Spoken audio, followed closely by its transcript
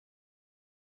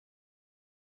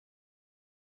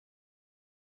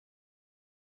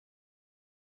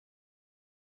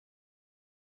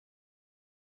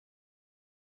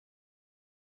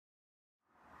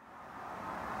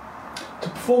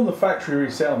perform the factory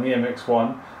reset on the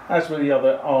MX-1, as with the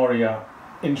other ARIA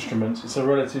instruments, it's a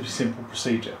relatively simple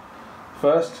procedure.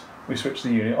 First, we switch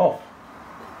the unit off.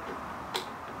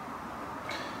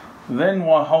 Then,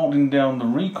 while holding down the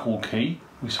recall key,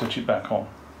 we switch it back on.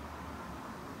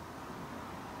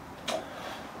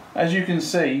 As you can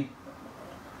see,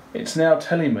 it's now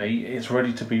telling me it's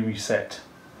ready to be reset.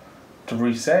 To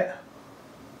reset,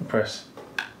 we press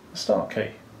the start key.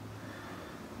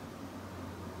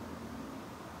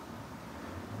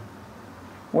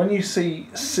 When you see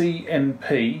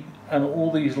CNP and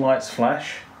all these lights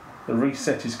flash, the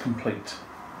reset is complete.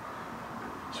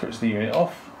 Switch the unit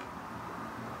off,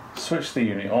 switch the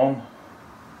unit on,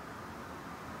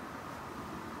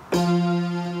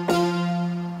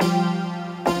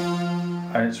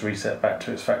 and it's reset back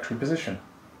to its factory position.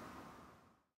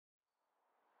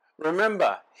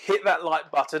 Remember, hit that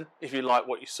like button if you like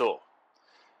what you saw.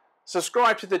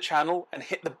 Subscribe to the channel and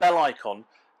hit the bell icon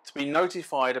to be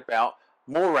notified about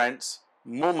more rants,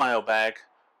 more mailbag,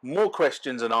 more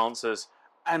questions and answers,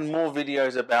 and more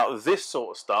videos about this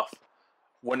sort of stuff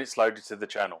when it's loaded to the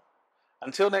channel.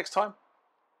 Until next time,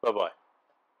 bye bye.